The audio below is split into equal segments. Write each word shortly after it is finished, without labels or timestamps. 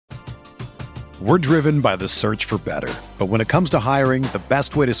We're driven by the search for better. But when it comes to hiring, the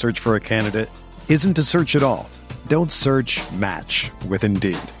best way to search for a candidate isn't to search at all. Don't search, match with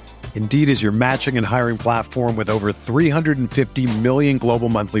Indeed. Indeed is your matching and hiring platform with over 350 million global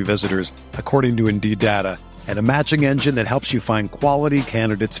monthly visitors, according to Indeed data, and a matching engine that helps you find quality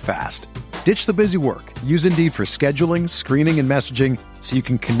candidates fast. Ditch the busy work. Use Indeed for scheduling, screening, and messaging so you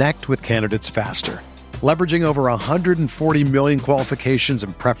can connect with candidates faster. Leveraging over 140 million qualifications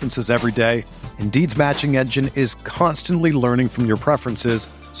and preferences every day, Indeed's matching engine is constantly learning from your preferences,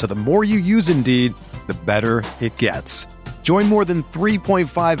 so the more you use Indeed, the better it gets. Join more than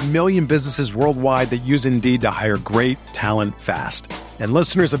 3.5 million businesses worldwide that use Indeed to hire great talent fast. And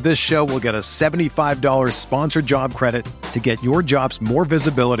listeners of this show will get a $75 sponsored job credit to get your jobs more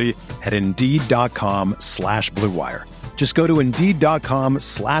visibility at Indeed.com/Blue Wire. Just go to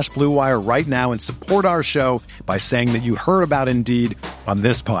Indeed.com/Blue Wire right now and support our show by saying that you heard about Indeed on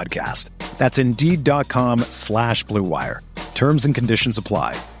this podcast. That's Indeed.com/Blue Wire. Terms and conditions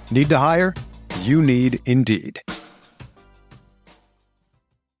apply. Need to hire? You need Indeed.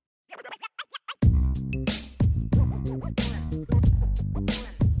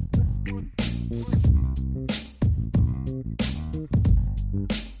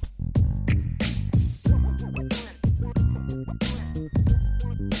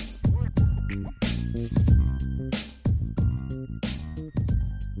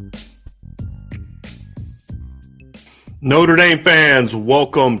 Notre Dame fans,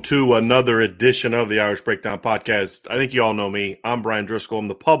 welcome to another edition of the Irish Breakdown Podcast. I think you all know me. I'm Brian Driscoll. I'm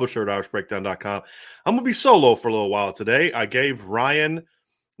the publisher at irishbreakdown.com. I'm going to be solo for a little while today. I gave Ryan a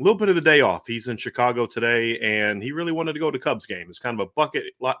little bit of the day off. He's in Chicago today, and he really wanted to go to Cubs game. It's kind of a bucket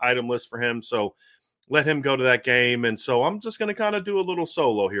item list for him, so let him go to that game. And so I'm just going to kind of do a little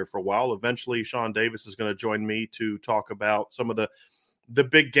solo here for a while. Eventually, Sean Davis is going to join me to talk about some of the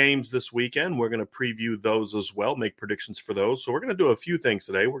big games this weekend. We're going to preview those as well, make predictions for those. So we're going to do a few things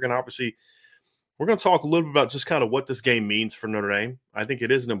today. We're going to talk a little bit about just kind of what this game means for Notre Dame. I think it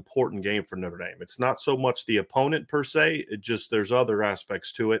is an important game for Notre Dame. It's not so much the opponent per se. It just, there's other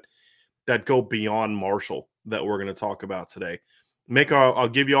aspects to it that go beyond Marshall that we're going to talk about today. I'll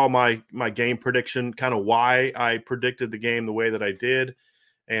give you all my game prediction, kind of why I predicted the game the way that I did.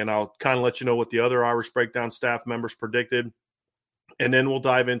 And I'll kind of let you know what the other Irish Breakdown staff members predicted. And then we'll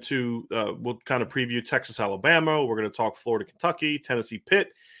dive into, we'll kind of preview Texas, Alabama. We're going to talk Florida, Kentucky, Tennessee,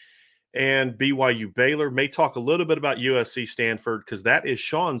 Pitt, and BYU, Baylor. May talk a little bit about USC, Stanford, because that is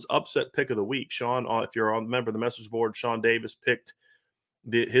Sean's upset pick of the week. Sean, if you're a member of the message board, Sean Davis picked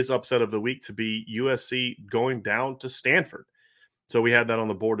his upset of the week to be USC going down to Stanford. So we had that on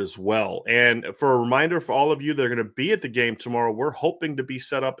the board as well. And for a reminder for all of you that are going to be at the game tomorrow, we're hoping to be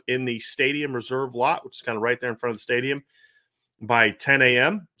set up in the stadium reserve lot, which is kind of right there in front of the stadium, by 10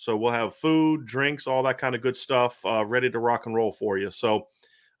 a.m. So we'll have food, drinks, all that kind of good stuff ready to rock and roll for you. So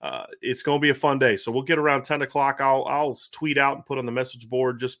it's going to be a fun day. So we'll get around 10 o'clock. I'll tweet out and put on the message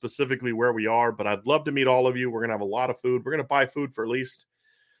board just specifically where we are. But I'd love to meet all of you. We're going to have a lot of food. We're going to buy food for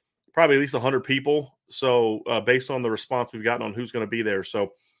probably at least 100 people. So based on the response we've gotten on who's going to be there.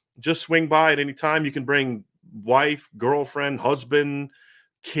 So just swing by at any time. You can bring wife, girlfriend, husband,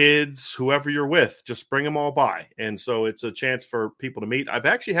 kids, whoever you're with, just bring them all by. And so it's a chance for people to meet. I've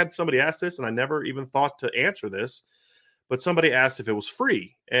actually had somebody ask this, and I never even thought to answer this, but somebody asked if it was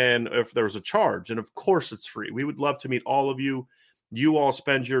free and if there was a charge. And of course it's free. We would love to meet all of you. You all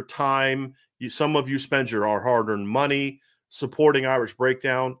spend your time. Some of you spend our hard-earned money supporting Irish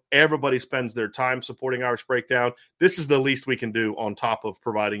Breakdown. Everybody spends their time supporting Irish Breakdown. This is the least we can do on top of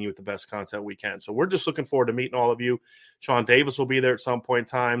providing you with the best content we can. So we're just looking forward to meeting all of you. Sean Davis will be there at some point in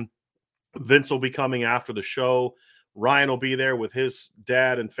time. Vince will be coming after the show. Ryan will be there with his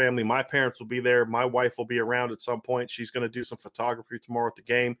dad and family. My parents will be there. My wife will be around at some point. She's going to do some photography tomorrow at the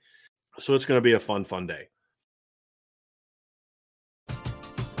game. So it's going to be a fun day.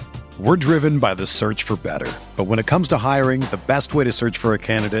 We're driven by the search for better. But when it comes to hiring, the best way to search for a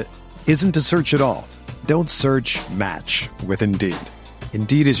candidate isn't to search at all. Don't search, match with Indeed.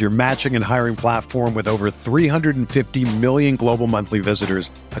 Indeed is your matching and hiring platform with over 350 million global monthly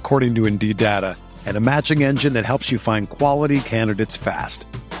visitors, according to Indeed data, and a matching engine that helps you find quality candidates fast.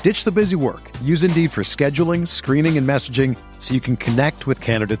 Ditch the busy work. Use Indeed for scheduling, screening, and messaging so you can connect with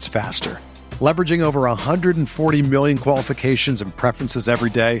candidates faster. Leveraging over 140 million qualifications and preferences every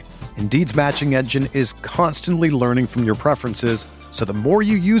day, Indeed's matching engine is constantly learning from your preferences, so the more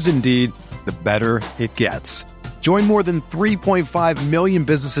you use Indeed, the better it gets. Join more than 3.5 million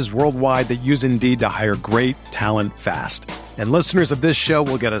businesses worldwide that use Indeed to hire great talent fast. And listeners of this show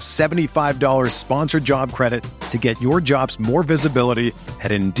will get a $75 sponsored job credit to get your jobs more visibility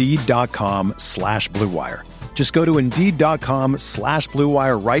at Indeed.com/Blue Wire. Just go to Indeed.com/Blue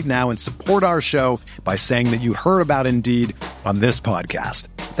Wire right now and support our show by saying that you heard about Indeed on this podcast.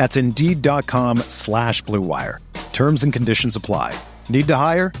 That's Indeed.com/Blue Wire. Terms and conditions apply. Need to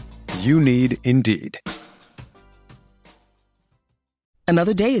hire? You need Indeed.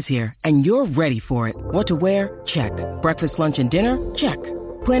 Another day is here, and you're ready for it. What to wear? Check. Breakfast, lunch, and dinner? Check.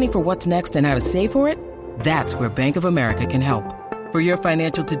 Planning for what's next and how to save for it? That's where Bank of America can help. For your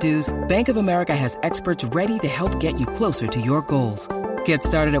financial to-dos, Bank of America has experts ready to help get you closer to your goals. Get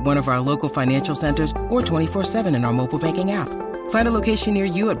started at one of our local financial centers or 24/7 in our mobile banking app. Find a location near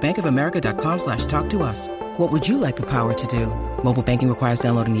you at bankofamerica.com/talktous. What would you like the power to do? Mobile banking requires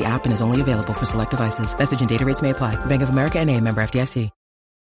downloading the app and is only available for select devices. Message and data rates may apply. Bank of America N.A., member FDIC.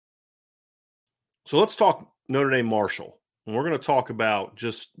 So let's talk Notre Dame Marshall. And we're going to talk about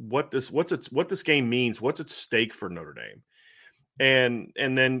just what this game means, what's at stake for Notre Dame. And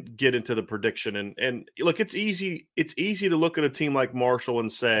then get into the prediction. And look, it's easy to look at a team like Marshall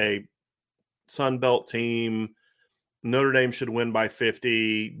and say, Sun Belt team, Notre Dame should win by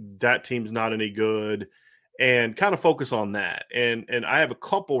 50. That team's not any good. And kind of focus on that. And I have a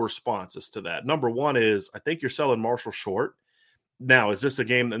couple responses to that. Number one is I think you're selling Marshall short. Now, is this a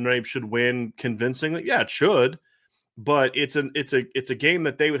game that Notre Dame should win convincingly? Yeah, it should. But it's a game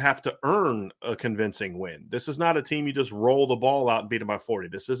that they would have to earn a convincing win. This is not a team you just roll the ball out and beat them by 40.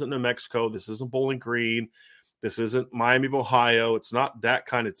 This isn't New Mexico. This isn't Bowling Green. This isn't Miami of Ohio. It's not that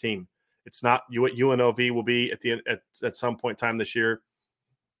kind of team. It's not what UNLV will be at some point in time this year.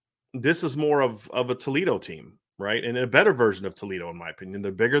 This is more of a Toledo team, right? And a better version of Toledo, in my opinion.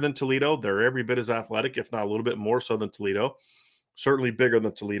 They're bigger than Toledo. They're every bit as athletic, if not a little bit more so than Toledo. Certainly bigger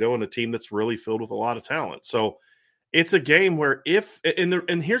than Toledo, and a team that's really filled with a lot of talent. So it's a game where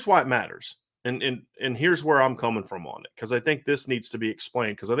and here's why it matters. And here's where I'm coming from on it, because I think this needs to be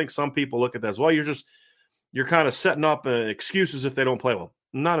explained, because I think some people look at that as, well, you're kind of setting up excuses if they don't play well.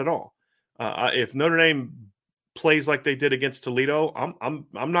 Not at all. If Notre Dame plays like they did against Toledo, I'm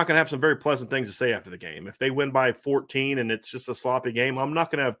not going to have some very pleasant things to say after the game. If they win by 14 and it's just a sloppy game, I'm not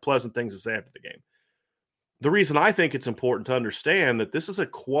going to have pleasant things to say after the game. The reason I think it's important to understand that this is a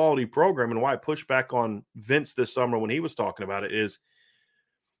quality program, and why I pushed back on Vince this summer when he was talking about it, is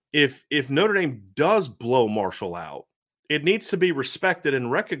if Notre Dame does blow Marshall out, it needs to be respected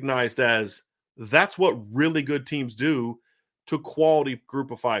and recognized as that's what really good teams do to quality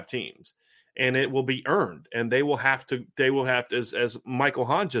group of five teams. And it will be earned, and they will have to, as Michael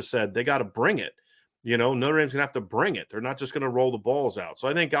Hahn just said, they got to bring it. Notre Dame's going to have to bring it. They're not just going to roll the balls out. So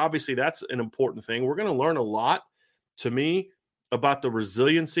I think obviously that's an important thing. We're going to learn a lot, to me, about the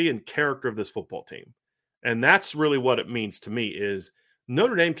resiliency and character of this football team. And that's really what it means to me, is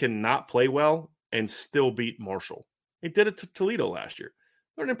Notre Dame cannot play well and still beat Marshall. They did it to Toledo last year.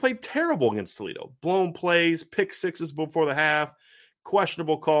 Notre Dame played terrible against Toledo. Blown plays, pick sixes before the half,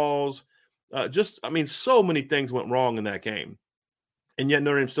 questionable calls. So many things went wrong in that game. And yet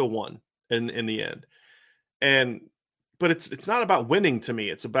Notre Dame still won in the end. But it's not about winning to me.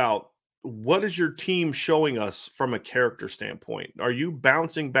 It's about, what is your team showing us from a character standpoint? Are you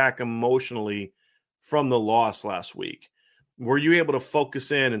bouncing back emotionally from the loss last week? Were you able to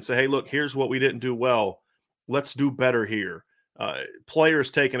focus in and say, hey, look, here's what we didn't do well. Let's do better here.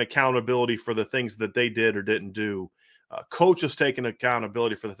 Players taking accountability for the things that they did or didn't do. Coaches taking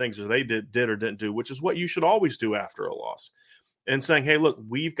accountability for the things that they did or didn't do, which is what you should always do after a loss. And saying, hey, look,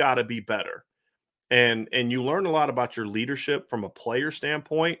 we've got to be better. And you learn a lot about your leadership from a player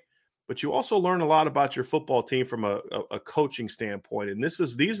standpoint, but you also learn a lot about your football team from a coaching standpoint. And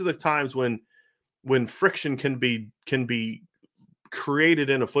these are the times when friction can be created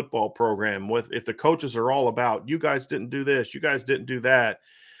in a football program, if the coaches are all about, you guys didn't do this, you guys didn't do that.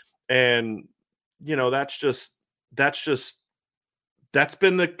 And, that's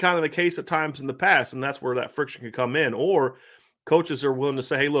been the kind of the case at times in the past. And that's where that friction can come in. Or coaches are willing to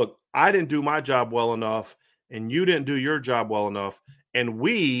say, hey, look, I didn't do my job well enough, and you didn't do your job well enough, and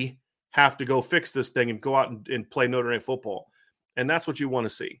we have to go fix this thing and go out and play Notre Dame football. And that's what you want to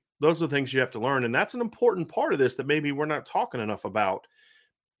see. Those are the things you have to learn. And that's an important part of this that maybe we're not talking enough about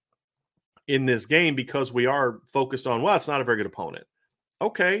in this game, because we are focused on, well, it's not a very good opponent.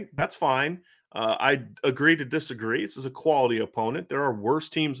 Okay, that's fine. I agree to disagree. This is a quality opponent. There are worse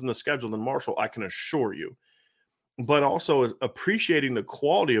teams in the schedule than Marshall, I can assure you. But also appreciating the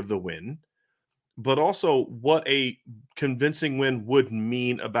quality of the win, but also what a convincing win would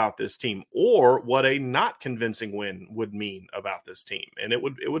mean about this team, or what a not convincing win would mean about this team. And it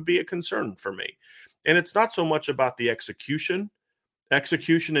would be a concern for me. And it's not so much about the execution.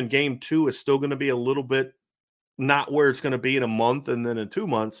 Execution in game 2 is still going to be a little bit not where it's going to be in a month and then in 2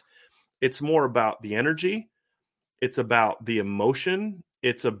 months. It's more about the energy. It's about the emotion.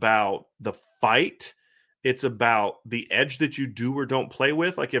 It's about the fight. It's about the edge that you do or don't play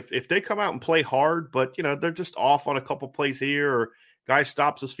with. Like if they come out and play hard, but they're just off on a couple plays here, or guy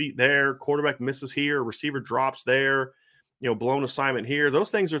stops his feet there, quarterback misses here, receiver drops there, blown assignment here.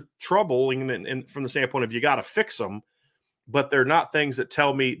 Those things are troubling, and from the standpoint of you got to fix them. But they're not things that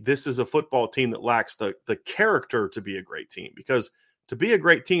tell me this is a football team that lacks the character to be a great team. Because to be a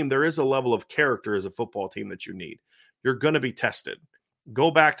great team, there is a level of character as a football team that you need. You're going to be tested.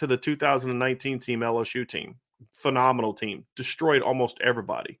 Go back to the 2019 team, LSU team. Phenomenal team. Destroyed almost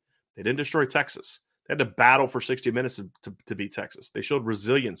everybody. They didn't destroy Texas. They had to battle for 60 minutes to beat Texas. They showed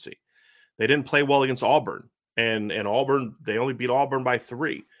resiliency. They didn't play well against Auburn. And Auburn, they only beat Auburn by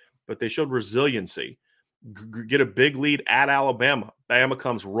 3. But they showed resiliency. Get a big lead at Alabama. Bama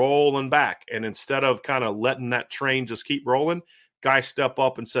comes rolling back. And instead of kind of letting that train just keep rolling, guys step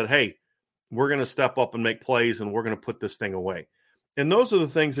up and said, hey, we're going to step up and make plays, and we're going to put this thing away. And those are the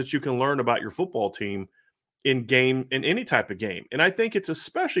things that you can learn about your football team in any type of game. And I think it's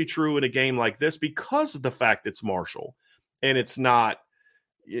especially true in a game like this because of the fact it's Marshall and it's not,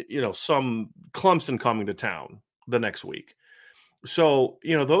 some Clemson coming to town the next week. So,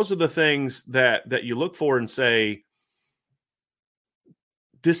 those are the things that you look for and say,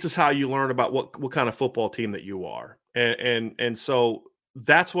 this is how you learn about what kind of football team that you are. And so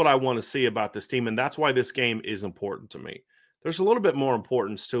that's what I want to see about this team. And that's why this game is important to me. There's a little bit more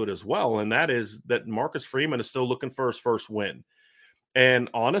importance to it as well. And that is that Marcus Freeman is still looking for his first win. And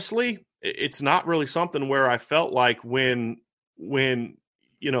honestly, it's not really something where I felt like when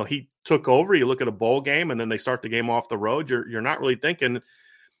he took over, you look at a bowl game and then they start the game off the road, you're not really thinking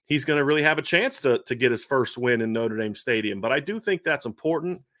he's going to really have a chance to get his first win in Notre Dame Stadium. But I do think that's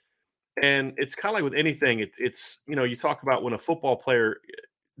important. And it's kind of like with anything. It's you talk about when a football player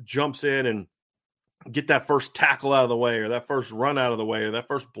jumps in and get that first tackle out of the way, or that first run out of the way, or that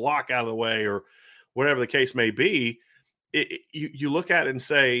first block out of the way, or whatever the case may be. You look at it and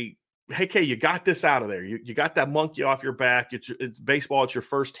say, hey, Kay, you got this out of there. You got that monkey off your back. It's baseball. It's your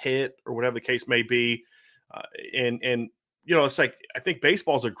first hit, or whatever the case may be. And it's like, I think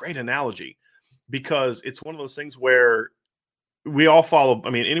baseball is a great analogy because it's one of those things where we all follow.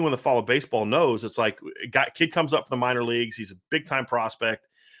 I mean, anyone that follows baseball knows it's like kid comes up for the minor leagues. He's a big time prospect,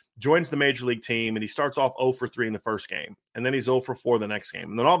 joins the major league team, and he starts off 0 for 3 in the first game. And then he's 0 for 4 the next game.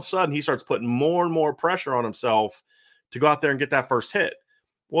 And then all of a sudden he starts putting more and more pressure on himself to go out there and get that first hit.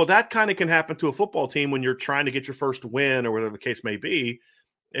 Well, that kind of can happen to a football team when you're trying to get your first win or whatever the case may be.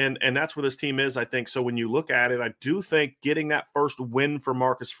 And that's where this team is, I think. So when you look at it, I do think getting that first win for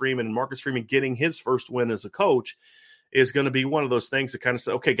Marcus Freeman and Marcus Freeman getting his first win as a coach is going to be one of those things that kind of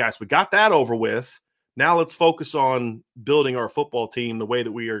say, okay, guys, we got that over with. Now let's focus on building our football team the way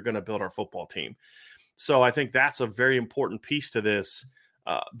that we are going to build our football team. So I think that's a very important piece to this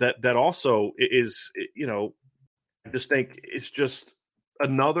that also is, I just think it's just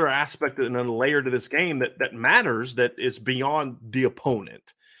another aspect and a layer to this game that matters, that is beyond the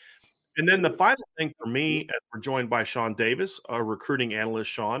opponent. And then the final thing for me, as we're joined by Sean Davis, our recruiting analyst,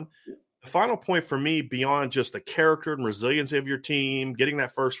 Sean, the final point for me, beyond just the character and resiliency of your team, getting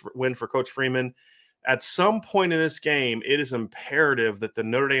that first win for Coach Freeman, at some point in this game, it is imperative that the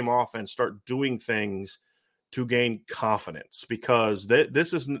Notre Dame offense start doing things to gain confidence, because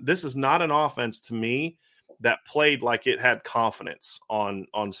this is not an offense to me that played like it had confidence on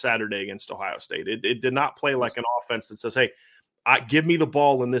Saturday against Ohio State. It did not play like an offense that says, hey, give me the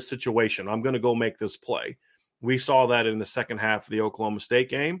ball in this situation. I'm going to go make this play. We saw that in the second half of the Oklahoma State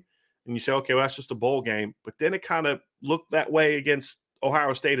game. And you say, okay, well, that's just a bowl game. But then it kind of looked that way against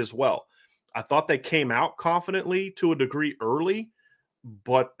Ohio State as well. I thought they came out confidently to a degree early,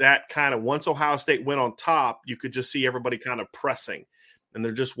 but that kind of, once Ohio State went on top, you could just see everybody kind of pressing. And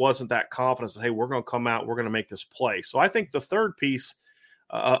there just wasn't that confidence that, hey, we're going to come out, we're going to make this play. So I think the third piece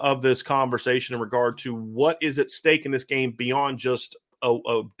of this conversation in regard to what is at stake in this game beyond just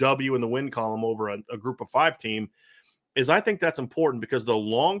a W in the win column over a group of 5 team is, I think that's important, because the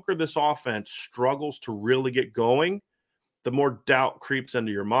longer this offense struggles to really get going, the more doubt creeps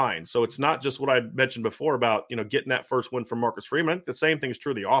into your mind. So it's not just what I mentioned before about, getting that first win from Marcus Freeman. The same thing is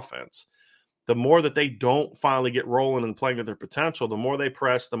true of the offense. The more that they don't finally get rolling and playing to their potential, the more they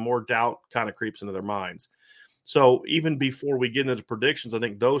press, the more doubt kind of creeps into their minds. So even before we get into predictions, I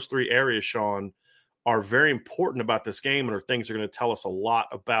think those 3 areas, Sean, are very important about this game and are things that are going to tell us a lot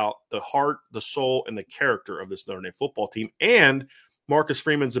about the heart, the soul, and the character of this Notre Dame football team, and Marcus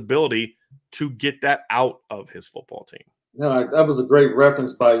Freeman's ability to get that out of his football team. No, that was a great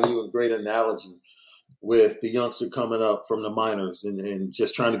reference by you and great analogy with the youngster coming up from the minors and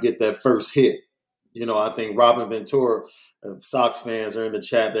just trying to get that first hit. I think Robin Ventura, Sox fans are in the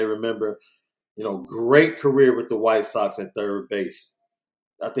chat. They remember, great career with the White Sox at third base.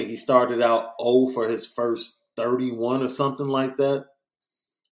 I think he started out 0 for his first 31 or something like that.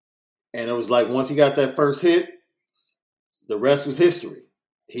 And it was like once he got that first hit, the rest was history.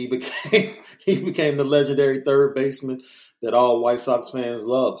 He became the legendary third baseman that all White Sox fans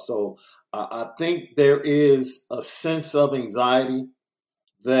love. So I think there is a sense of anxiety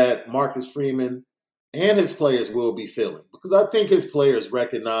that Marcus Freeman and his players will be feeling. Because I think his players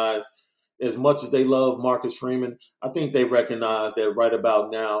recognize, as much as they love Marcus Freeman, I think they recognize that right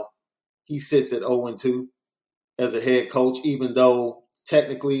about now he sits at 0-2 as a head coach, even though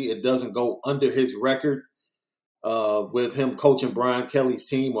technically it doesn't go under his record with him coaching Brian Kelly's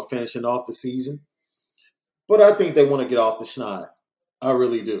team or finishing off the season. But I think they want to get off the schneid. I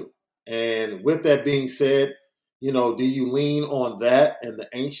really do. And with that being said, do you lean on that and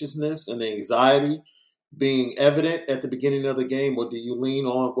the anxiousness and the anxiety being evident at the beginning of the game, or do you lean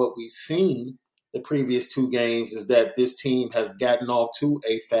on what we've seen the previous 2 games, is that this team has gotten off to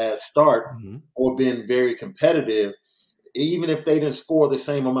a fast start or been very competitive, even if they didn't score the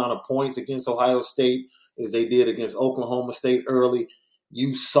same amount of points against Ohio State as they did against Oklahoma State early.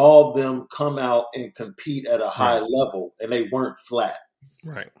 You saw them come out and compete at a high level, and they weren't flat.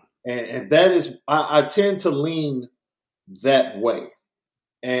 Right. And that is, I tend to lean that way.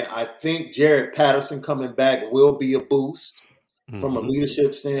 And I think Jared Patterson coming back will be a boost from a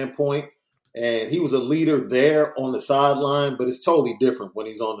leadership standpoint. And he was a leader there on the sideline, but it's totally different when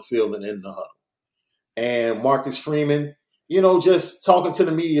he's on the field and in the huddle. And Marcus Freeman, just talking to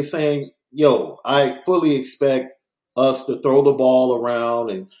the media saying, I fully expect us to throw the ball around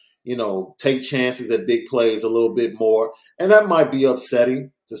and, take chances at big plays a little bit more. And that might be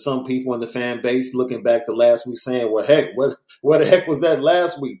upsetting to some people in the fan base looking back to last week saying, well, heck, what the heck was that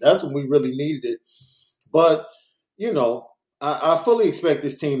last week? That's when we really needed it. But, I fully expect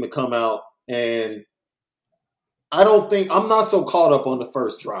this team to come out, and I'm not so caught up on the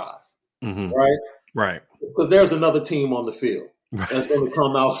first drive, right? Right. Because there's another team on the field that's going to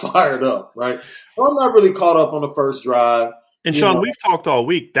come out fired up, right? So I'm not really caught up on the first drive. And Sean, we've talked all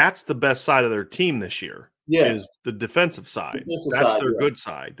week. That's the best side of their team this year. Yeah. Is the defensive side. That's their good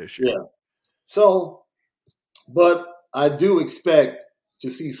side this year. Yeah. So, but I do expect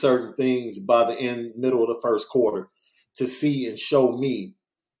to see certain things by the middle of the first quarter to see and show me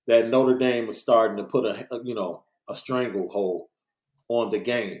that Notre Dame is starting to put a stranglehold on the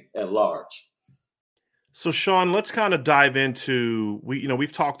game at large. So, Sean, let's kind of dive into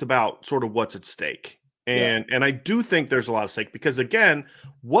we've talked about sort of what's at stake. And I do think there's a lot of stake because, again,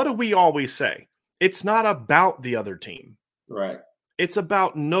 what do we always say? It's not about the other team. Right. It's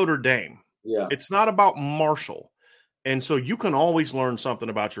about Notre Dame. Yeah. It's not about Marshall. And so you can always learn something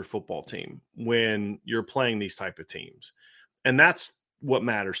about your football team when you're playing these type of teams. And that's what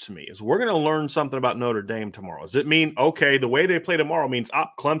matters to me is we're going to learn something about Notre Dame tomorrow. Does it mean, okay, the way they play tomorrow means,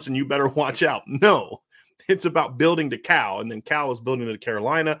 Clemson, you better watch out? No. It's about building to Cal, and then Cal is building to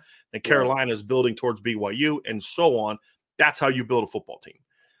Carolina, and Carolina is building towards BYU, and so on. That's how you build a football team.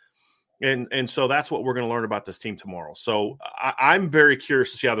 And so that's what we're going to learn about this team tomorrow. So I'm very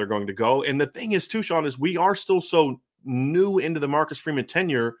curious to see how they're going to go. And the thing is, too, Sean, is we are still so new into the Marcus Freeman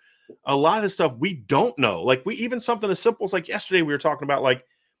tenure. A lot of this stuff we don't know. Like even something as simple as like yesterday we were talking about, like,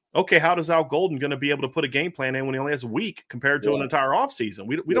 okay, how does Al Golden going to be able to put a game plan in when he only has a week compared to an entire offseason?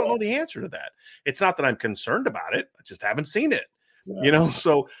 We don't know the answer to that. It's not that I'm concerned about it. I just haven't seen it.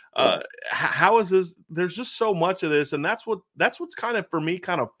 So how is this? There's just so much of this, and that's what's kind of, for me,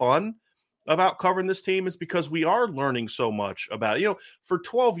 kind of fun about covering this team is because we are learning so much about it. For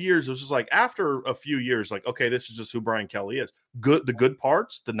 12 years, it was just like after a few years, like, okay, this is just who Brian Kelly is. The good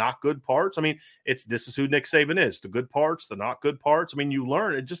parts, the not good parts. I mean, this is who Nick Saban is. The good parts, the not good parts. I mean, you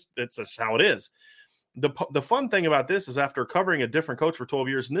learn it's just how it is. The fun thing about this is after covering a different coach for 12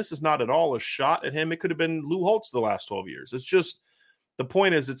 years, and this is not at all a shot at him. It could have been Lou Holtz the last 12 years. It's just, the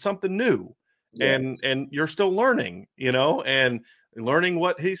point is it's something new and you're still learning, and learning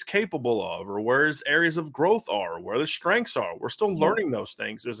what he's capable of or where his areas of growth are, where the strengths are. We're still learning those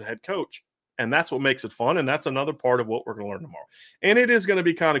things as a head coach. And that's what makes it fun. And that's another part of what we're going to learn tomorrow. And it is going to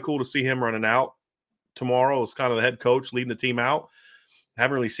be kind of cool to see him running out tomorrow as kind of the head coach leading the team out.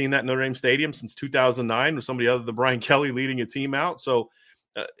 Haven't really seen that in Notre Dame Stadium since 2009 with somebody other than Brian Kelly leading a team out. So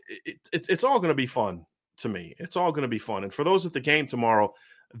it's all going to be fun to me. It's all going to be fun. And for those at the game tomorrow,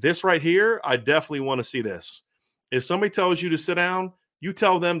 this right here, I definitely want to see this. If somebody tells you to sit down, you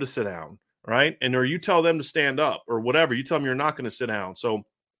tell them to sit down. right? And or you tell them to stand up or whatever. You tell them you're not going to sit down. So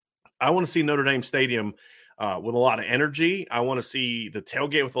I want to see Notre Dame Stadium with a lot of energy. I want to see the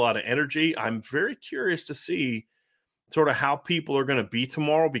tailgate with a lot of energy. I'm very curious to see sort of how people are going to be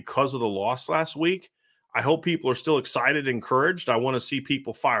tomorrow because of the loss last week. I hope people are still excited, encouraged. I want to see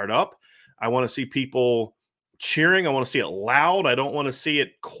people fired up. I want to see people cheering. I want to see it loud. I don't want to see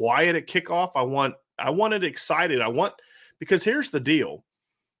it quiet at kickoff. I want it excited. Because here's the deal.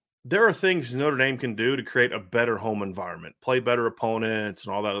 There are things Notre Dame can do to create a better home environment, play better opponents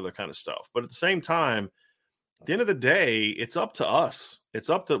and all that other kind of stuff. But at the same time, at the end of the day, it's up to us.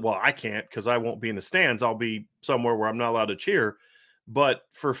 It's up to, well, I can't because I won't be in the stands. I'll be somewhere where I'm not allowed to cheer. But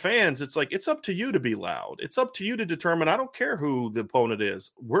for fans, it's like, it's up to you to be loud. It's up to you to determine, I don't care who the opponent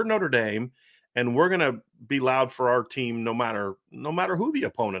is. We're Notre Dame, and we're going to be loud for our team no matter who the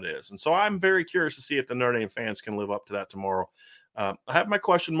opponent is. And so I'm very curious to see if the Notre Dame fans can live up to that tomorrow. I have my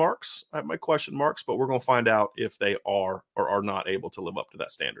question marks, but we're going to find out if they are or are not able to live up to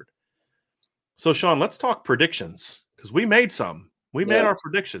that standard. So, Sean, let's talk predictions because we made some. We made our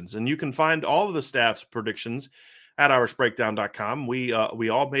predictions, and you can find all of the staff's predictions at irishbreakdown.com. We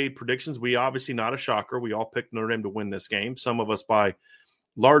all made predictions. We obviously, not a shocker. We all picked Notre Dame to win this game, some of us by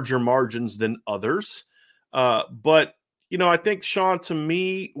larger margins than others. But, I think, Sean, to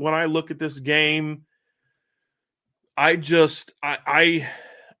me, when I look at this game, I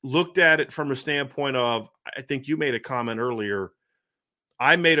looked at it from a standpoint of, I think you made a comment earlier.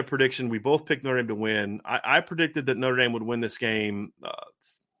 I made a prediction. We both picked Notre Dame to win. I predicted that Notre Dame would win this game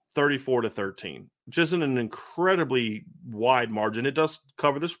 34-13, which isn't an incredibly wide margin. It does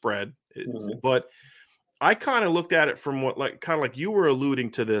cover the spread, but I kind of looked at it from like you were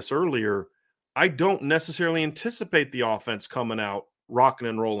alluding to this earlier. I don't necessarily anticipate the offense coming out rocking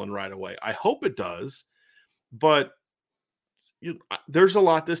and rolling right away. I hope it does, but there's a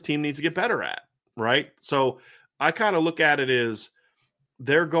lot this team needs to get better at, right? So I kind of look at it as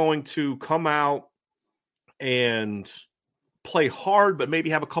they're going to come out and play hard, but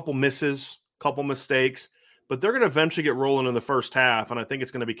maybe have a couple misses, couple mistakes, but they're going to eventually get rolling in the first half, and I think it's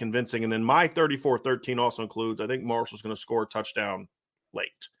going to be convincing. And then my 34-13 also includes, I think Marshall's going to score a touchdown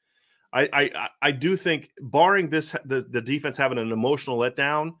late. I do think, barring this, the defense having an emotional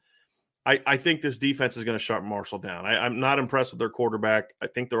letdown, I think this defense is going to shut Marshall down. I'm not impressed with their quarterback. I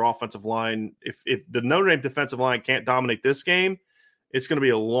think their offensive line, if the Notre Dame defensive line can't dominate this game, it's going to be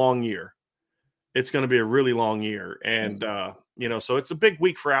a long year. It's going to be a really long year. And, so it's a big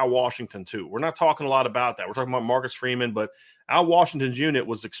week for Al Washington, too. We're not talking a lot about that. We're talking about Marcus Freeman, but Al Washington's unit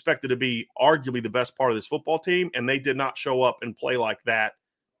was expected to be arguably the best part of this football team, and they did not show up and play like that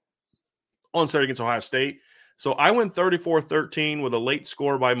on Saturday against Ohio State. So I went 34-13 with a late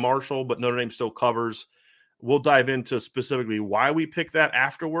score by Marshall, but Notre Dame still covers. We'll dive into specifically why we picked that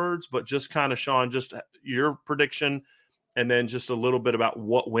afterwards, but just kind of, Sean, just your prediction and then just a little bit about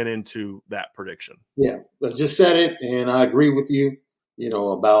what went into that prediction. Yeah, I just said it, and I agree with you,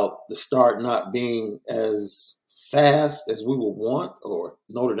 about the start not being as fast as we would want or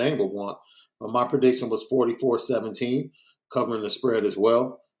Notre Dame would want. But my prediction was 44-17, covering the spread as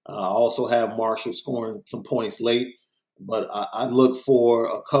well. I also have Marshall scoring some points late, but I look for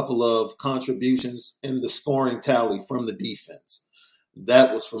a couple of contributions in the scoring tally from the defense.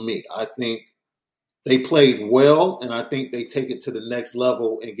 That was for me. I think they played well, and I think they take it to the next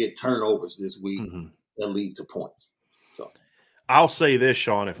level and get turnovers this week that lead to points. So I'll say this,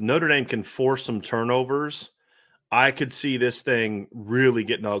 Sean, if Notre Dame can force some turnovers, I could see this thing really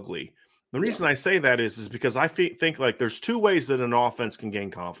getting ugly. The reason I say that is because I think like there's two ways that an offense can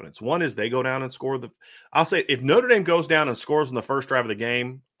gain confidence. One is they go down and score I'll say if Notre Dame goes down and scores in the first drive of the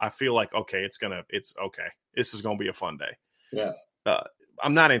game, I feel like, okay, it's okay. This is going to be a fun day. Yeah.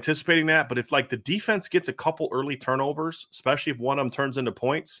 I'm not anticipating that, but if like the defense gets a couple early turnovers, especially if one of them turns into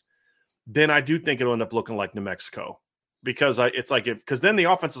points, then I do think it'll end up looking like New Mexico because because then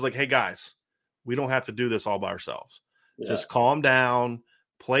the offense is like, hey guys, we don't have to do this all by ourselves. Yeah. Just calm down.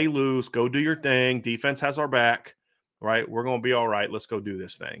 Play loose, go do your thing. Defense has our back, right? We're going to be all right. Let's go do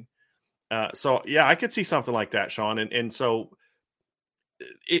this thing. So, yeah, I could see something like that, Sean. And so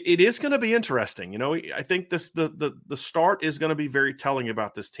it is going to be interesting. I think the start is going to be very telling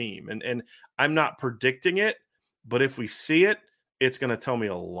about this team. And I'm not predicting it, but if we see it, it's going to tell me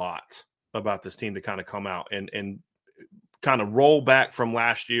a lot about this team to kind of come out and kind of roll back from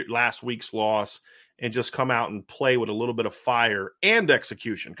last week's loss and just come out and play with a little bit of fire and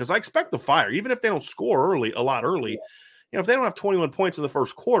execution. Because I expect the fire, even if they don't score a lot early, if they don't have 21 points in the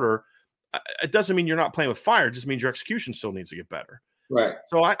first quarter, it doesn't mean you're not playing with fire. It just means your execution still needs to get better. Right.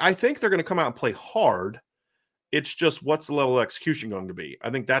 So I think they're going to come out and play hard. It's just what's the level of execution going to be? I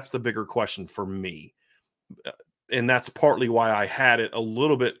think that's the bigger question for me. And that's partly why I had it a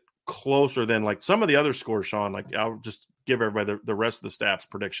little bit closer than like some of the other scores, Sean. Like I'll just give everybody the rest of the staff's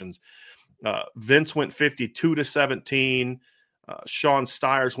predictions. Vince went 52-17. Sean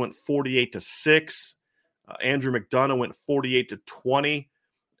Stiers went 48-6. Andrew McDonough went 48-20.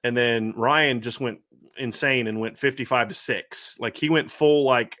 And then Ryan just went insane and went 55-6. Like he went full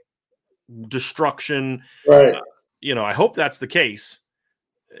like destruction. Right. I hope that's the case.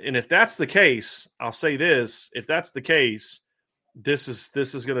 And if that's the case, I'll say this: if that's the case, this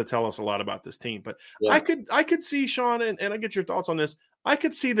is going to tell us a lot about this team. But yeah. I could see, Sean, and I get your thoughts on this. I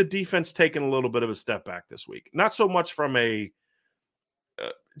could see the defense taking a little bit of a step back this week. Not so much from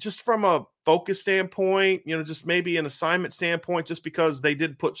just from a focus standpoint, just maybe an assignment standpoint, just because they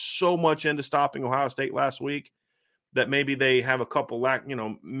did put so much into stopping Ohio State last week that maybe they have a couple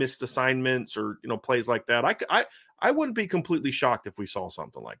missed assignments or, plays like that. I wouldn't be completely shocked if we saw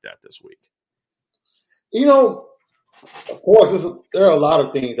something like that this week. Of course, there are a lot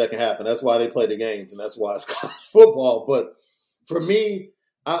of things that can happen. That's why they play the games, and that's why it's college football. But for me,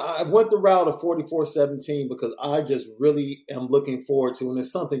 I went the route of 44-17 because I just really am looking forward to, and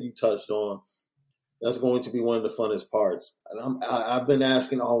it's something you touched on, that's going to be one of the funnest parts. And I've been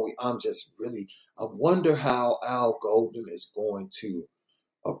asking all week, I wonder how Al Golden is going to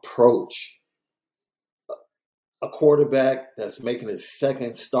approach a quarterback that's making his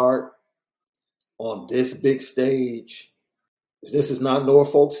second start on this big stage. This is not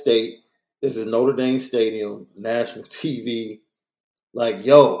Norfolk State. This is Notre Dame Stadium, national TV. Like,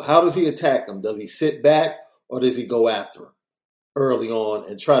 how does he attack him? Does he sit back or does he go after him early on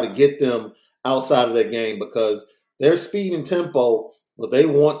and try to get them outside of that game? Because their speed and tempo, but they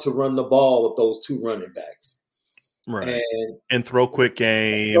want to run the ball with those two running backs. Right. And throw quick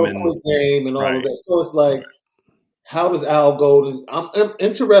game. And all of that. So it's like, how does Al Golden – I'm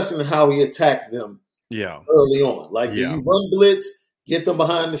interested in how he attacks them early on. Like, do you run blitz, get them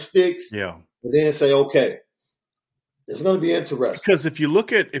behind the sticks, and then say, okay, it's going to be interesting. Because if you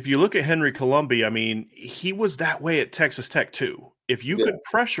look at Henry Colombi, I mean, he was that way at Texas Tech too. If you could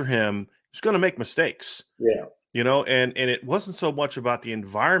pressure him, he's going to make mistakes. Yeah. And it wasn't so much about the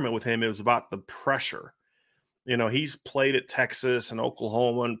environment with him, it was about the pressure. He's played at Texas and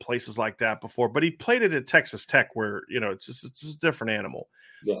Oklahoma and places like that before, but he played it at Texas Tech where, it's a different animal.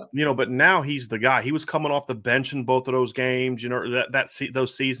 Yeah. But now he's the guy. He was coming off the bench in both of those games,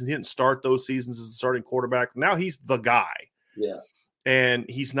 those seasons. He didn't start those seasons as a starting quarterback. Now he's the guy. Yeah. And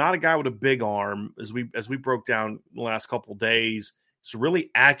he's not a guy with a big arm, as we broke down the last couple of days. He's a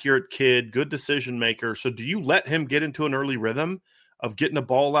really accurate kid, good decision maker. So do you let him get into an early rhythm of getting the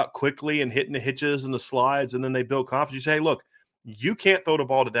ball out quickly and hitting the hitches and the slides, and then they build confidence? You say, hey, look, you can't throw the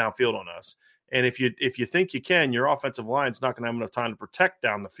ball to downfield on us. And if you think you can, your offensive line's not going to have enough time to protect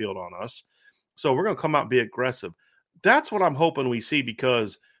down the field on us. So we're going to come out and be aggressive. That's what I'm hoping we see,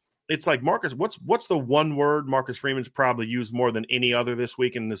 because it's like, Marcus, what's the one word Marcus Freeman's probably used more than any other this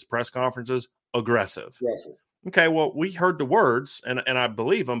week in this press conferences? Aggressive. Okay, well, we heard the words, and I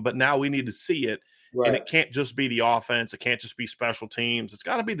believe them, but now we need to see it. Right. And it can't just be the offense. It can't just be special teams. It's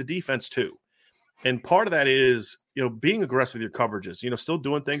got to be the defense too. And part of that is, being aggressive with your coverages, still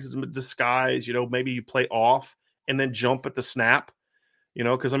doing things in disguise, maybe you play off and then jump at the snap,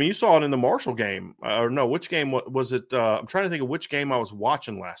 because, you saw it in the Marshall game. Or no, which game was it? I'm trying to think of which game I was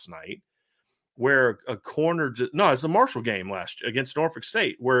watching last night where a corner – it's the Marshall game against Norfolk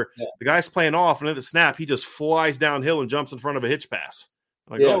State where the guy's playing off and at the snap, he just flies downhill and jumps in front of a hitch pass.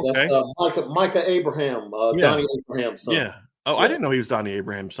 Like, okay. That's Micah Abraham, Donnie Abraham's son. Yeah. Oh, I didn't know he was Donnie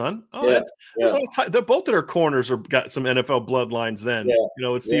Abraham's son. Oh, both of their corners got some NFL bloodlines then.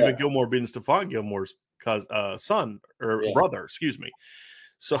 Yeah. It's Stephen Gilmore being Stephon Gilmore's son or brother, excuse me.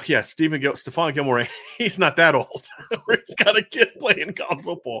 So, Stephon Gilmore, he's not that old. He's got a kid playing college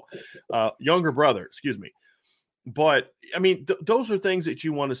football. Younger brother, excuse me. But, those are things that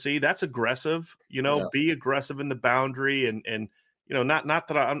you want to see. That's aggressive. Be aggressive in the boundary and not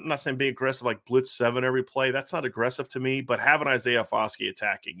that I'm not saying be aggressive like blitz 7 every play. That's not aggressive to me, but having Isaiah Foskey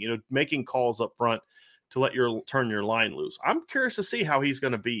attacking, making calls up front to turn your line loose. I'm curious to see how he's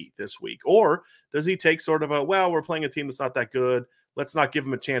going to be this week. Or does he take sort of we're playing a team that's not that good. Let's not give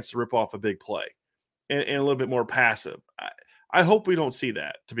him a chance to rip off a big play and a little bit more passive. I hope we don't see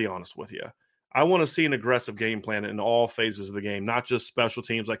that, to be honest with you. I want to see an aggressive game plan in all phases of the game, not just special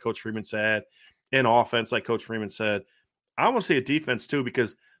teams like Coach Freeman said, and offense like Coach Freeman said. I want to see a defense too,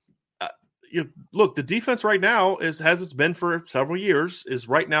 because look, the defense right now as it's been for several years, is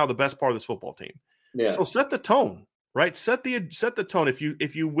right now the best part of this football team. Yeah. So set the tone. right? Set the tone. If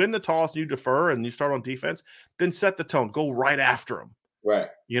you win the toss and you defer and you start on defense, then set the tone. Go right after them. Right.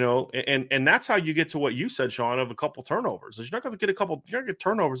 And that's how you get to what you said, Sean, of a couple turnovers. You're not going to get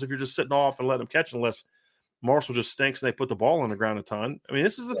turnovers if you're just sitting off and let them catch, unless Marshall just stinks and they put the ball on the ground a ton. I mean,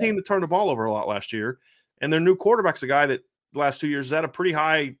 this is the team that turned the ball over a lot last year, and their new quarterback's a guy that the last 2 years has had a pretty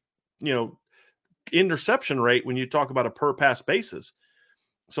high, interception rate when you talk about a per pass basis.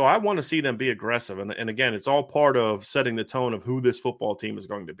 So I want to see them be aggressive. And again, it's all part of setting the tone of who this football team is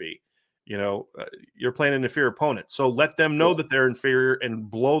going to be. You're playing an inferior opponent. So let them know that they're inferior and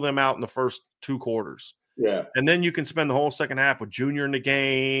blow them out in the first 2 quarters. Yeah. And then you can spend the whole second half with Junior in the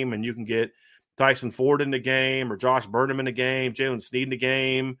game, and you can get Tyson Ford in the game or Josh Burnham in the game, Jalen Snead in the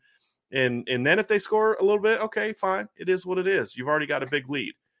game. And then if they score a little bit, okay, fine. It is what it is. You've already got a big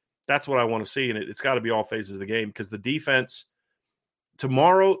lead. That's what I want to see. And it's got to be all phases of the game, because the defense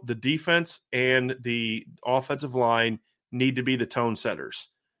tomorrow, the defense and the offensive line need to be the tone setters.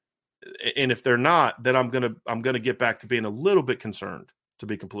 And if they're not, then I'm gonna get back to being a little bit concerned, to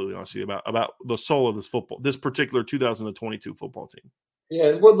be completely honest with you, about the soul of this particular 2022 football team. Yeah,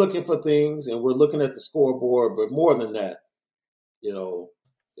 and we're looking for things, and we're looking at the scoreboard, but more than that,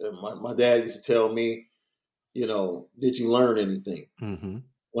 my dad used to tell me, did you learn anything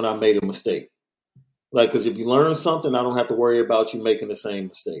when I made a mistake? Because if you learn something, I don't have to worry about you making the same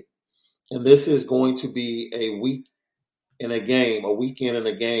mistake. And this is going to be a weekend in a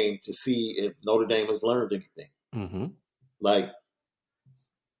game to see if Notre Dame has learned anything.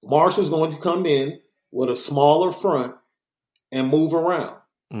 Marshall's going to come in with a smaller front and move around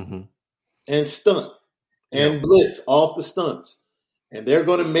and stunt and blitz off the stunts. And they're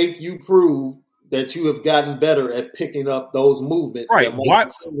going to make you prove that you have gotten better at picking up those movements. Right.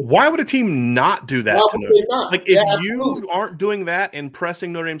 Why would a team not do that? If you aren't doing that and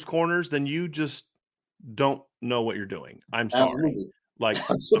pressing Notre Dame's corners, then you just don't know what you're doing. I'm sorry.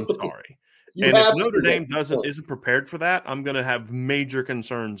 I'm sorry. And if Notre Dame isn't prepared for that, I'm going to have major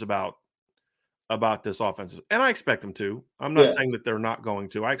concerns about this offense. And I expect them to. I'm not saying that they're not going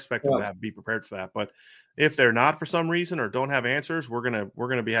to. I expect them to be prepared for that. But if they're not for some reason or don't have answers, we're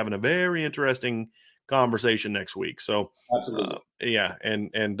gonna be having a very interesting conversation next week. So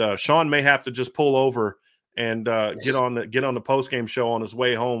and Sean may have to just pull over and get on the post game show on his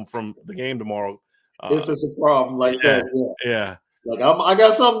way home from the game tomorrow. If it's a problem that, yeah. I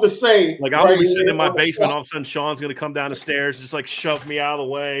got something to say. I'm gonna be sitting in my basement. All of a sudden, Sean's gonna come down the stairs, and just shove me out of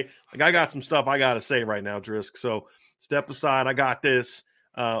the way. I got some stuff I gotta say right now, Drisk. So step aside. I got this.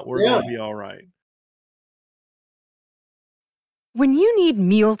 We're gonna be all right. When you need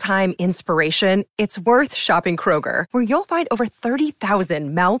mealtime inspiration, it's worth shopping Kroger, where you'll find over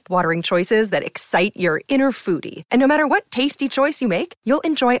 30,000 mouth-watering choices that excite your inner foodie. And no matter what tasty choice you make, you'll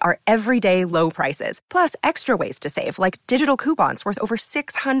enjoy our everyday low prices, plus extra ways to save, like digital coupons worth over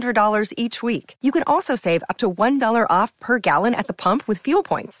 $600 each week. You can also save up to $1 off per gallon at the pump with fuel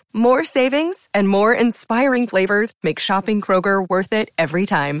points. More savings and more inspiring flavors make shopping Kroger worth it every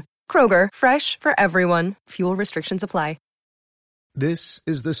time. Kroger, fresh for everyone. Fuel restrictions apply. This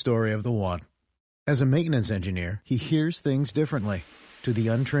is the story of the one. As a maintenance engineer, he hears things differently. To the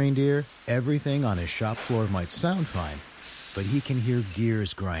untrained ear, everything on his shop floor might sound fine, but he can hear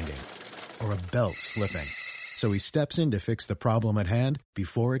gears grinding or a belt slipping. So he steps in to fix the problem at hand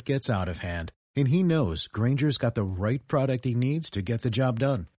before it gets out of hand. And he knows Grainger's got the right product he needs to get the job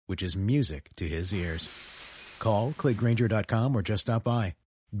done, which is music to his ears. Call, click Grainger.com, or just stop by.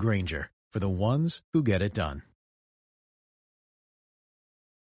 Grainger, for the ones who get it done.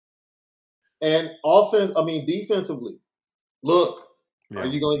 And defensively, look, are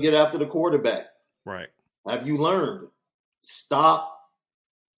you going to get after the quarterback? Right. Have you learned? Stop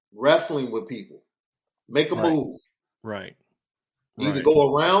wrestling with people. Make a move. Right. Either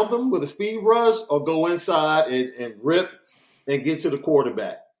go around them with a speed rush or go inside and rip and get to the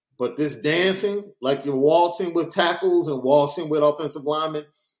quarterback. But this dancing, like you're waltzing with tackles and waltzing with offensive linemen,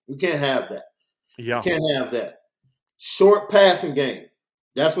 you can't have that. Yeah. You can't have that. Short passing game.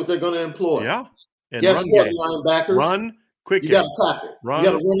 That's what they're going to employ. Yeah. And guess what, linebackers? Run, quick game. You got to tackle. Run, you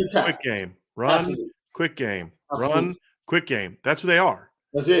got to run and tackle. Quick game. Run, Absolutely. Quick game. Absolutely. Run, quick game. That's who they are.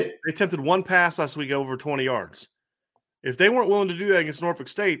 That's it. They attempted one pass last week over 20 yards. If they weren't willing to do that against Norfolk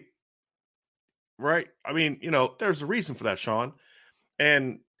State, right? I mean, there's a reason for that, Sean.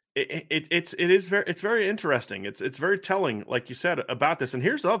 And it's very interesting. It's very telling, like you said, about this. And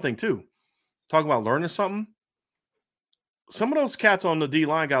here's the other thing too. Talking about learning something. Some of those cats on the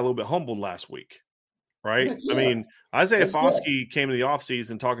D-line got a little bit humbled last week, right? Yeah. I mean, Isaiah Foskey came to the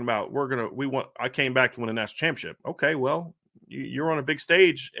offseason talking about I came back to win a national championship. Okay, well, you're on a big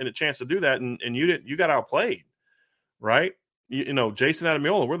stage and a chance to do that, and you got outplayed. right? You know, Jason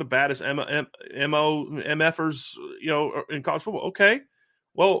Adamiola, we're the baddest MFers, you know, in college football. Okay.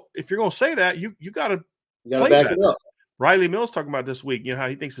 Well, if you're going to say that, you got to play back better. it up. Riley Mills talking about this week, you know, how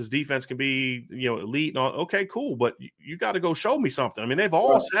he thinks his defense can be, you know, elite and all. Okay, cool. But you got to go show me something. I mean, they've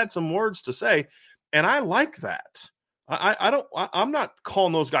all had some words to say, and I like that. I'm not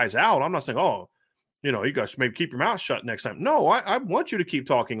calling those guys out. I'm not saying, oh, you know, you guys maybe keep your mouth shut next time. No, I want you to keep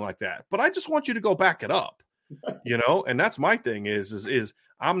talking like that, but I just want you to go back it up, you know? And that's my thing is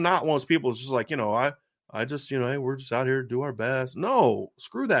I'm not one of those people who's just like, you know, I just, you know, hey, we're just out here to do our best. No,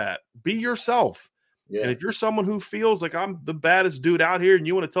 screw that. Be yourself. Yeah. And if you're someone who feels like I'm the baddest dude out here and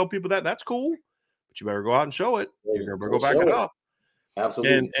you want to tell people that, that's cool, but you better go out and show it. You better go back it up.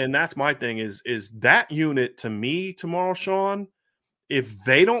 Absolutely. And that's my thing is that unit to me tomorrow, Sean, if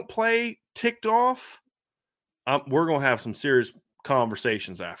they don't play ticked off, we're going to have some serious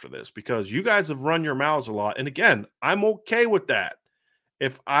conversations after this because you guys have run your mouths a lot. And again, I'm okay with that.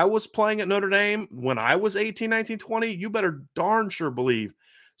 If I was playing at Notre Dame when I was 18, 19, 20, you better darn sure believe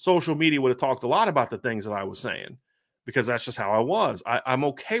social media would have talked a lot about the things that I was saying because that's just how I was. I'm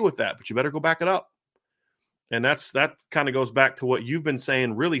okay with that, but you better go back it up. And that kind of goes back to what you've been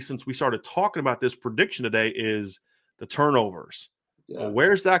saying really since we started talking about this prediction today is the turnovers. Yeah. Well,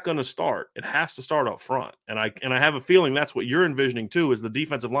 where's that going to start? It has to start up front. And I have a feeling that's what you're envisioning too, is the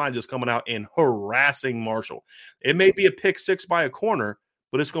defensive line just coming out and harassing Marshall. It may be a pick six by a corner,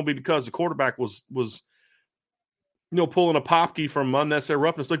 but it's going to be because the quarterback was you know, pulling a Popke from unnecessary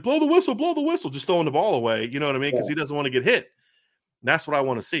roughness, like blow the whistle, just throwing the ball away. You know what I mean? Because he doesn't want to get hit. And that's what I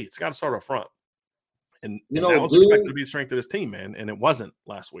want to see. It's got to start up front. And that was expected to be the strength of this team, man. And it wasn't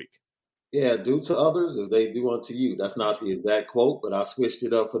last week. Yeah, do to others as they do unto you. That's not the exact quote, but I switched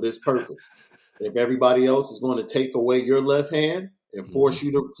it up for this purpose. If everybody else is going to take away your left hand and force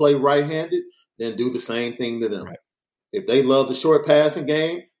you to play right-handed, then do the same thing to them. Right. If they love the short passing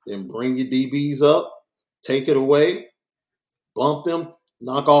game, then bring your DBs up, take it away, bump them,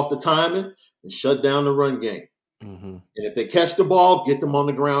 knock off the timing, and shut down the run game. Mm-hmm. And if they catch the ball, get them on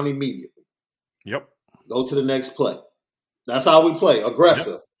the ground immediately. Yep. Go to the next play. That's how we play,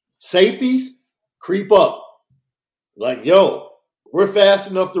 aggressive. Yep. Safeties, creep up. Like, yo, we're fast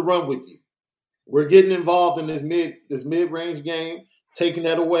enough to run with you. We're getting involved in this mid-range game, taking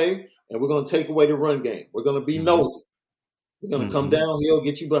that away, and we're going to take away the run game. We're going to be nosy. We're going to come downhill,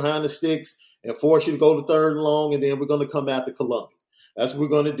 get you behind the sticks, and force you to go to third and long, and then we're going to come after Columbia. That's what we're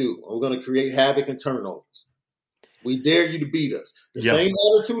going to do. We're going to create havoc and turnovers. We dare you to beat us. The same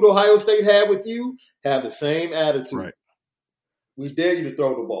attitude Ohio State had with you, have the same attitude. Right. We dare you to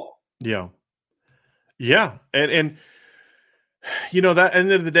throw the ball. Yeah. Yeah. And you know, that at the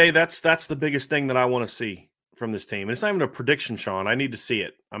end of the day, that's the biggest thing that I want to see from this team. And it's not even a prediction, Sean. I need to see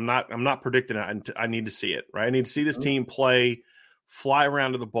it. I'm not predicting it. I need to see it, right? I need to see this team play, fly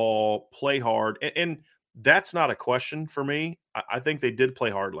around to the ball, play hard. And that's not a question for me. I think they did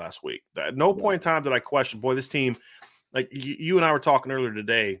play hard last week. At no point in time did I question, boy, this team, like you and I were talking earlier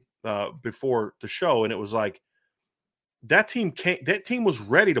today before the show, and it was like, that team was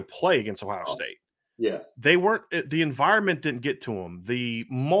ready to play against Ohio State. Yeah. They weren't – the environment didn't get to them. The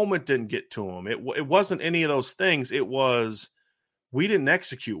moment didn't get to them. It wasn't any of those things. It was we didn't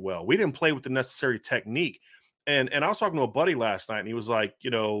execute well. We didn't play with the necessary technique. And I was talking to a buddy last night, and he was like, you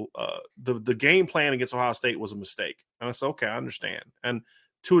know, the game plan against Ohio State was a mistake. And I said, okay, I understand. And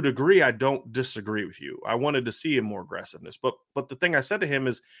to a degree, I don't disagree with you. I wanted to see more aggressiveness. But the thing I said to him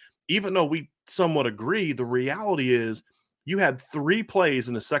is, even though we somewhat agree, the reality is you had 3 plays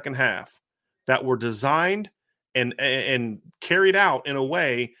in the second half that were designed and carried out in a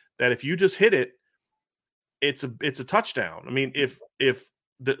way that if you just hit it, it's a touchdown. I mean, if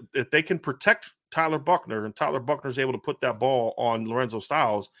they can protect Tyler Buckner and Tyler Buckner's able to put that ball on Lorenzo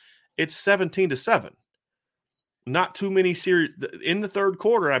Styles, it's 17-7. Not too many series in the third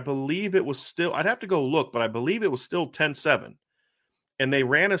quarter. I believe it was still, I'd have to go look, but I believe it was still 10-7. And they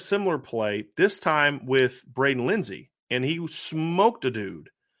ran a similar play this time with Braden Lindsey, and he smoked a dude.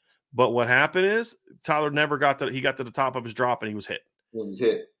 But what happened is Tyler never got to the top of his drop, and he was hit. He was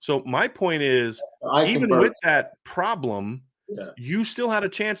hit. So my point is, even with that problem, you still had a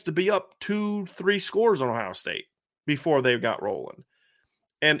chance to be up 2-3 scores on Ohio State before they got rolling.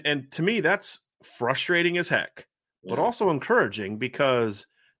 And to me, that's frustrating as heck, but also encouraging, because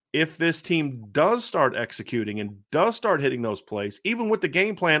if this team does start executing and does start hitting those plays, even with the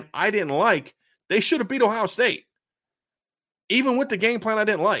game plan I didn't like, they should have beat Ohio State. Even with the game plan I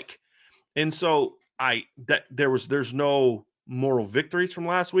didn't like. And so there's no moral victories from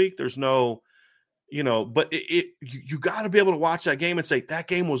last week. There's no, you know, but you got to be able to watch that game and say that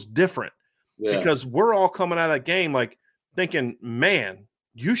game was different. because we're all coming out of that game like thinking, man,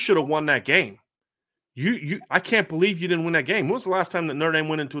 you should have won that game. I can't believe you didn't win that game. When was the last time that Notre Dame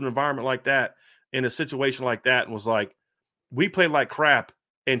went into an environment like that, in a situation like that, and was like, we played like crap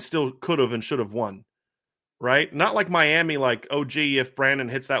and still could have and should have won, right? Not like Miami, like, oh, gee, if Brandon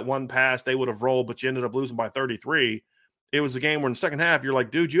hits that one pass, they would have rolled, but you ended up losing by 33. It was a game where in the second half, you're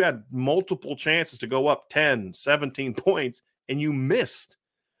like, dude, you had multiple chances to go up 10, 17 points, and you missed.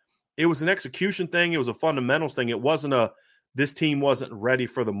 It was an execution thing. It was a fundamentals thing. It wasn't this team wasn't ready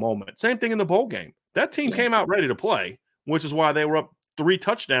for the moment. Same thing in the bowl game. That team came out ready to play, which is why they were up 3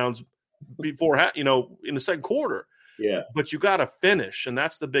 touchdowns before, in the second quarter. Yeah. But you got to finish, and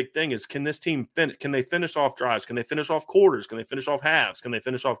that's the big thing is, can this team finish? Can they finish off drives? Can they finish off quarters? Can they finish off halves? Can they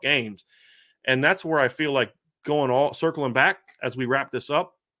finish off games? And that's where I feel like circling back as we wrap this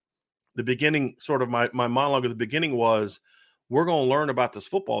up, the beginning, sort of my monologue at the beginning was, we're going to learn about this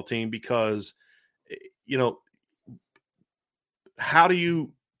football team because, how do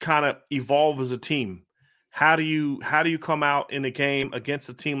you kind of evolve as a team? How do you come out in a game against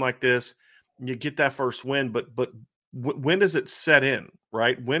a team like this? You get that first win, but when does it set in,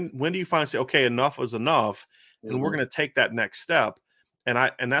 right? When do you finally say, okay, enough is enough, and we're going to take that next step?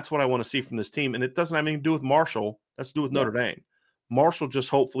 And that's what I want to see from this team. And it doesn't have anything to do with Marshall. That's to do with Notre Dame. Marshall just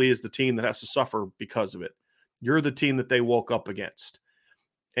hopefully is the team that has to suffer because of it. You're the team that they woke up against.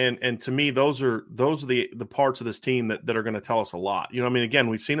 And to me, those are the parts of this team that are going to tell us a lot. Again,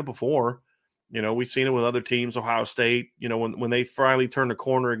 we've seen it before. We've seen it with other teams, Ohio State, when they finally turned the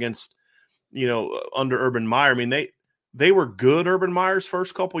corner against, under Urban Meyer. They were good Urban Meyer's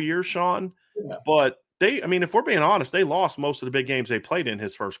first couple years, Sean, but if we're being honest, they lost most of the big games they played in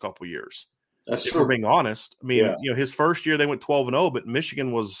his first couple years. That's if true. we're being honest. His first year they went 12-0, but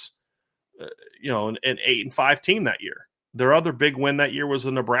Michigan was, an 8-5 team that year. Their other big win that year was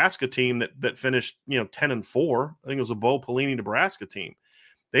a Nebraska team that finished, 10-4. I think it was a Bo Pelini Nebraska team.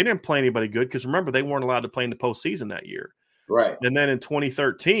 They didn't play anybody good because remember, they weren't allowed to play in the postseason that year. Right. And then in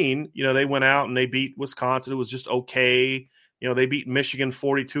 2013, they went out and they beat Wisconsin. It was just okay. They beat Michigan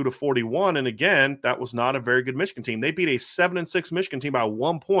 42-41. And again, that was not a very good Michigan team. They beat a 7-6 Michigan team by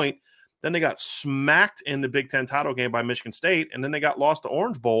 1 point. Then they got smacked in the Big Ten title game by Michigan State. And then they got lost to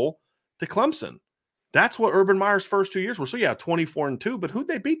Orange Bowl to Clemson. That's what Urban Meyer's first 2 years were. So, 24-2. But who'd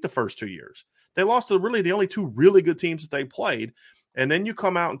they beat the first 2 years? They lost to really the only 2 really good teams that they played. And then you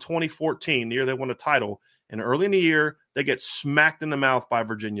come out in 2014, the year they won a title. And early in the year, they get smacked in the mouth by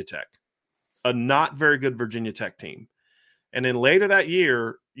Virginia Tech, a not very good Virginia Tech team. And then later that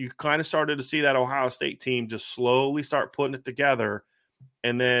year, you kind of started to see that Ohio State team just slowly start putting it together.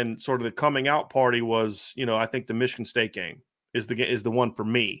 And then sort of the coming out party was, I think the Michigan State game is the one for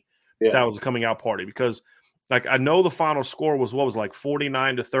me. Yeah. That was a coming out party because, like, I know the final score was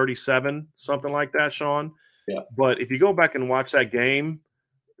 49-37, something like that, Sean. Yeah. But if you go back and watch that game,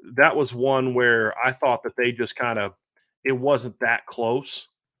 that was one where I thought that they just it wasn't that close,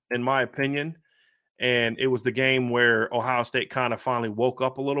 in my opinion. And it was the game where Ohio State kind of finally woke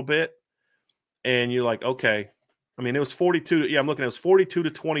up a little bit. And you're like, okay. It was 42. Yeah, I'm looking at it. It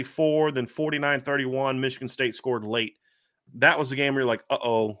was 42-24, then 49-31. Michigan State scored late. That was the game where you're like,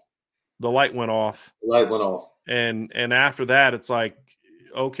 uh-oh, the light went off. The light went off. And after that, it's like,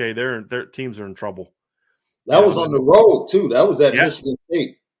 okay, their teams are in trouble. That was on the road, too. That was at Michigan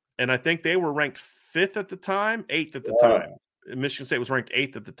State. And I think they were ranked 5th at the time, 8th at the time. Michigan State was ranked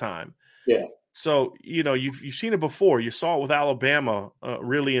 8th at the time. Yeah. So, you've seen it before. You saw it with Alabama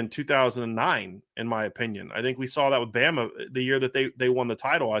really in 2009, in my opinion. I think we saw that with Bama the year that they won the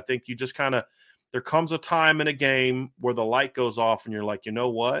title. I think you just there comes a time in a game where the light goes off and you're like, you know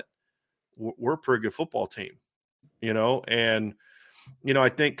what? We're a pretty good football team, And, I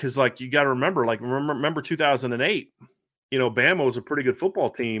think because, you got to remember 2008, Bama was a pretty good football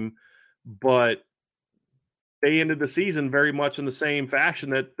team, but they ended the season very much in the same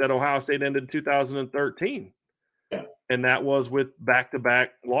fashion that Ohio State ended in 2013. Yeah. And that was with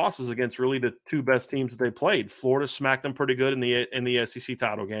back-to-back losses against really the 2 best teams that they played. Florida smacked them pretty good in the SEC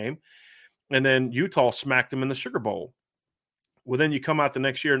title game. And then Utah smacked them in the Sugar Bowl. Well, then you come out the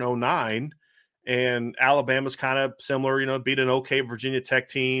next year in 2009, and Alabama's kind of similar, beat an okay Virginia Tech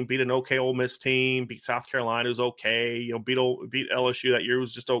team, beat an okay Ole Miss team, beat South Carolina, it was okay, beat LSU that year,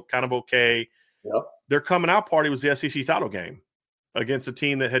 was just kind of okay. Yep. Their coming out party was the SEC title game against a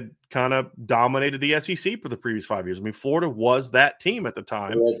team that had kind of dominated the SEC for the previous 5 years. Florida was that team at the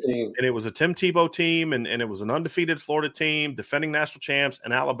time, and it was a Tim Tebow team, and it was an undefeated Florida team, defending national champs,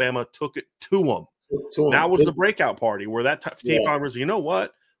 and Alabama took it to them. That was the breakout party where that team finally was, you know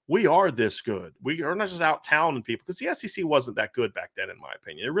what? we are this good. We are not just out talenting people, because the SEC wasn't that good back then, in my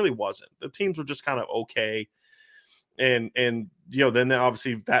opinion. It really wasn't. The teams were just kind of okay. And then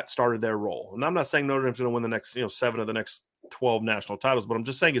obviously that started their role. And I'm not saying Notre Dame's going to win the next, 7 of the next 12 national titles, but I'm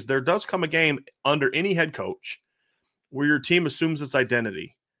just saying is there does come a game under any head coach where your team assumes its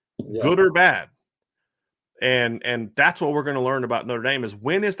identity, good or bad. And that's what we're going to learn about Notre Dame is,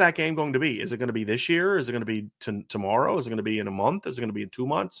 when is that game going to be? Is it going to be this year? Is it going to be tomorrow? Is it going to be in a month? Is it going to be in 2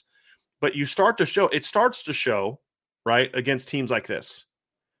 months? But it starts to show, right, against teams like this.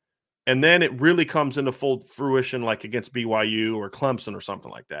 And then it really comes into full fruition, like against BYU or Clemson or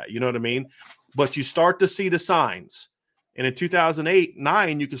something like that. You know what I mean? But you start to see the signs. And in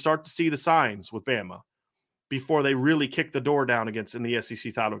 2008-9, you can start to see the signs with Bama before they really kick the door down in the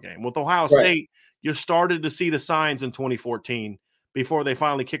SEC title game. With Ohio State, you started to see the signs in 2014 before they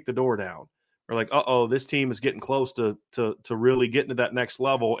finally kicked the door down. We're like, this team is getting close to really getting to that next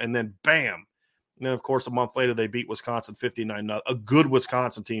level. And then bam. And then, of course, a month later, they beat Wisconsin 59-0, a good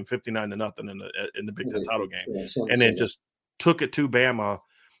Wisconsin team 59-0 in the Big Ten title game. And then just took it to Bama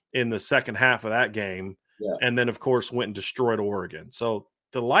in the second half of that game. Yeah. And then, of course, went and destroyed Oregon. So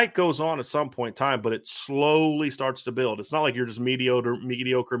the light goes on at some point in time, but it slowly starts to build. It's not like you're just mediocre.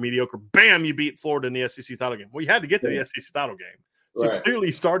 Bam, you beat Florida in the SEC title game. Well, you had to get to the SEC title game. So clearly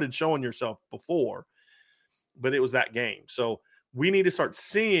you started showing yourself before, but it was that game. So we need to start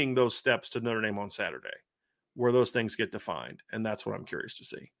seeing those steps to Notre Dame on Saturday where those things get defined. And that's what I'm curious to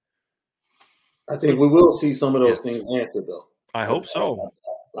see. I think we will see some of those things answered, though. I hope so.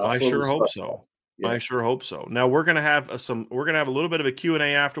 I sure hope so. Yeah. I sure hope so. Now we're going to have a little bit of a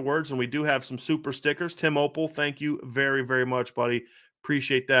Q&A afterwards, and we do have some super stickers. Tim Opal, thank you very, very much, buddy.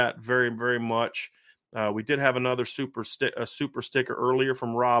 Appreciate that very, very much. We did have another super sticker earlier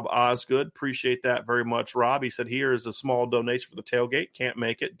from Rob Osgood. Appreciate that very much, Rob. He said, here is a small donation for the tailgate. Can't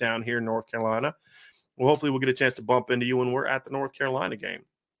make it down here in North Carolina. Well, hopefully we'll get a chance to bump into you when we're at the North Carolina game.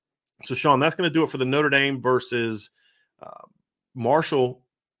 So, Sean, that's going to do it for the Notre Dame versus Marshall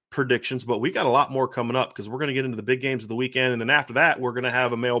predictions, but we got a lot more coming up because we're going to get into the big games of the weekend. And then after that, we're going to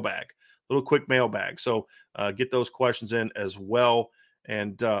have a mailbag, little quick mailbag. So get those questions in as well.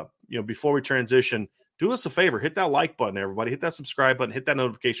 And, before we transition, do us a favor, hit that like button, everybody. Hit that subscribe button, hit that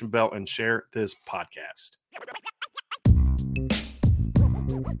notification bell, and share this podcast.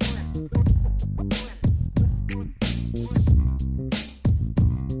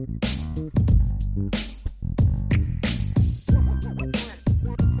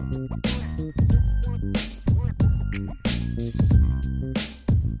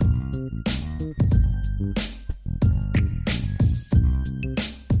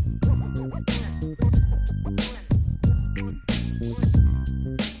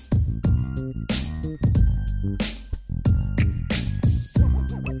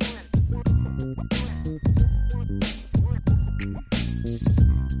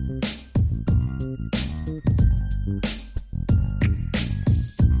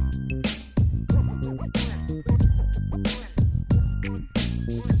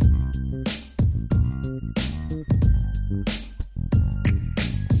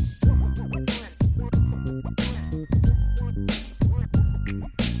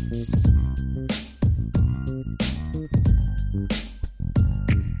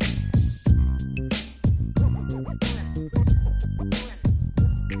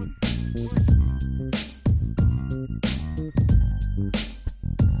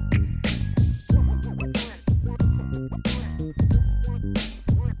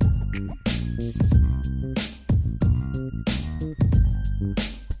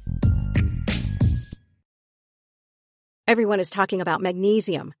 Everyone is talking about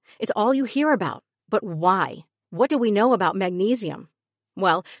magnesium. It's all you hear about. But why? What do we know about magnesium?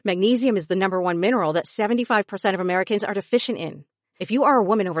 Well, magnesium is the #1 mineral that 75% of Americans are deficient in. If you are a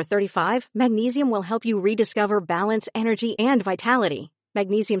woman over 35, magnesium will help you rediscover balance, energy, and vitality.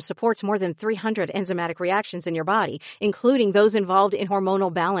 Magnesium supports more than 300 enzymatic reactions in your body, including those involved in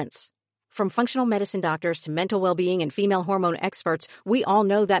hormonal balance. From functional medicine doctors to mental well-being and female hormone experts, we all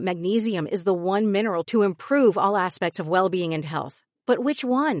know that magnesium is the one mineral to improve all aspects of well-being and health. But which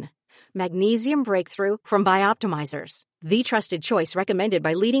one? Magnesium Breakthrough from Bioptimizers, the trusted choice recommended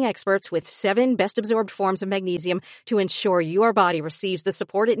by leading experts with 7 best-absorbed forms of magnesium to ensure your body receives the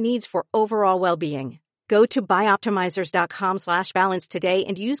support it needs for overall well-being. Go to bioptimizers.com/balance today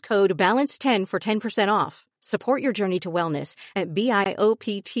and use code BALANCE10 for 10% off. Support your journey to wellness at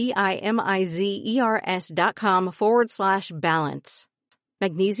bioptimizers.com/balance.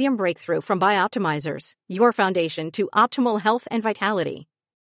 Magnesium Breakthrough from Bioptimizers, your foundation to optimal health and vitality.